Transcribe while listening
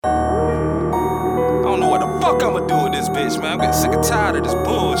fuck I'ma do with this bitch, man? I'm getting sick and tired of this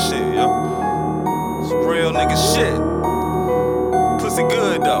bullshit, yo. It's real nigga shit. Pussy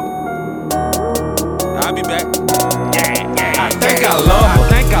good though. I'll be back. I think I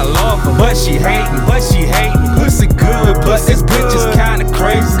love her, but she hatin', Pussy good, but this bitch is kinda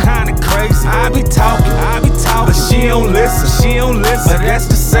crazy, I be talking, but she don't listen, But that's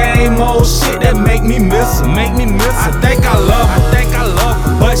the same old shit that make me miss her, I think I love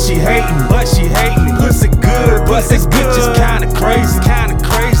her, but she hatin', Pussy good, but this bitch is kinda crazy,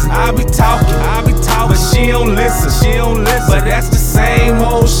 I be talking, but she don't listen, But that's the same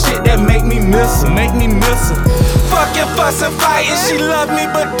old shit that make me miss her, Fucking fussin', fightin', she love me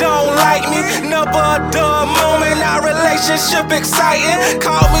but don't like me. Never a dull moment, our relationship exciting.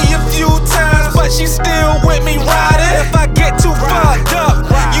 Called me a few times, but she still with me riding. If I get too fucked up,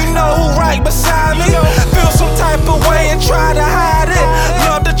 you know who right beside me. Feel some type of way and try to hide it.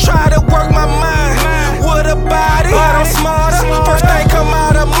 Love to try to work my mind with a body, but I'm smarter. First thing come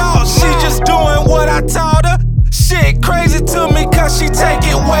out her mouth, she just doing what I taught her. Shit crazy to me cause she take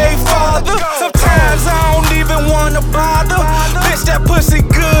it way farther. Sometimes I don't even wanna bother. Bitch, that pussy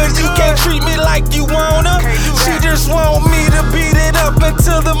good, you can't treat me like you wanna. She just want me to beat it up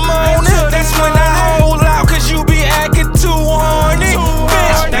until the morning. That's when I hold out cause you be acting too horny.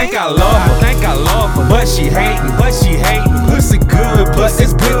 Bitch, I think I love her, but she hatin', Pussy good, but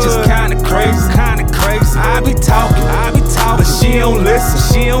this bitch is kinda crazy, I be talking, but she don't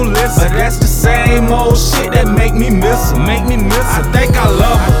listen, But that's the same old shit that make me miss her, I think I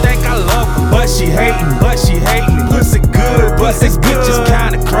love her, but she hatin', Pussy good, but this bitch is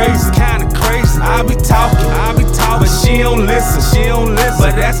kinda crazy, I be talking, but she don't listen,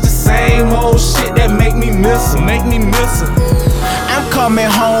 But that's the same old shit that make me miss her, I'm coming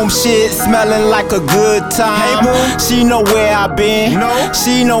home, shit smelling like a good time. She know where I been,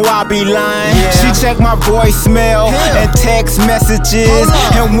 she know I be lying. She check my voicemail and text messages,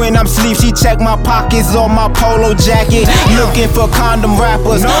 and when I'm sleep, she check my pockets on my polo jacket, looking for condom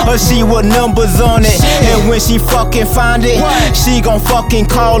wrappers, or she with numbers on it. And when she fucking find it, she gon' fucking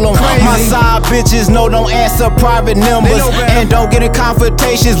call them. My side bitches know don't answer private numbers, and don't get in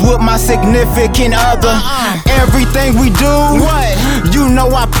confrontations with my significant other. Everything we do, you know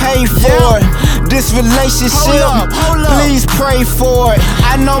I pay for it. This relationship, please pray for it.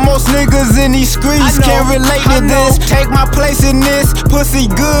 I know most niggas in these streets can't relate to this. Take my place in this, pussy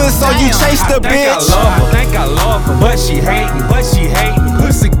good, so you chase the bitch. I think I love her, but she hatin',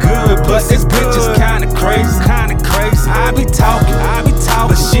 Pussy good, but this bitch is kinda crazy, I be talking,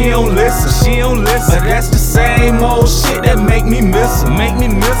 but she don't listen, But that's the same old shit that make me miss her,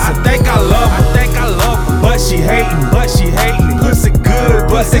 I think I love her, but she hatin', Pussy good,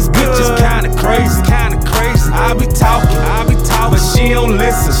 but this bitch is kinda crazy, I be talking, but she don't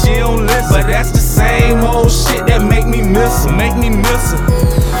listen, But that's the same old shit that make me miss her,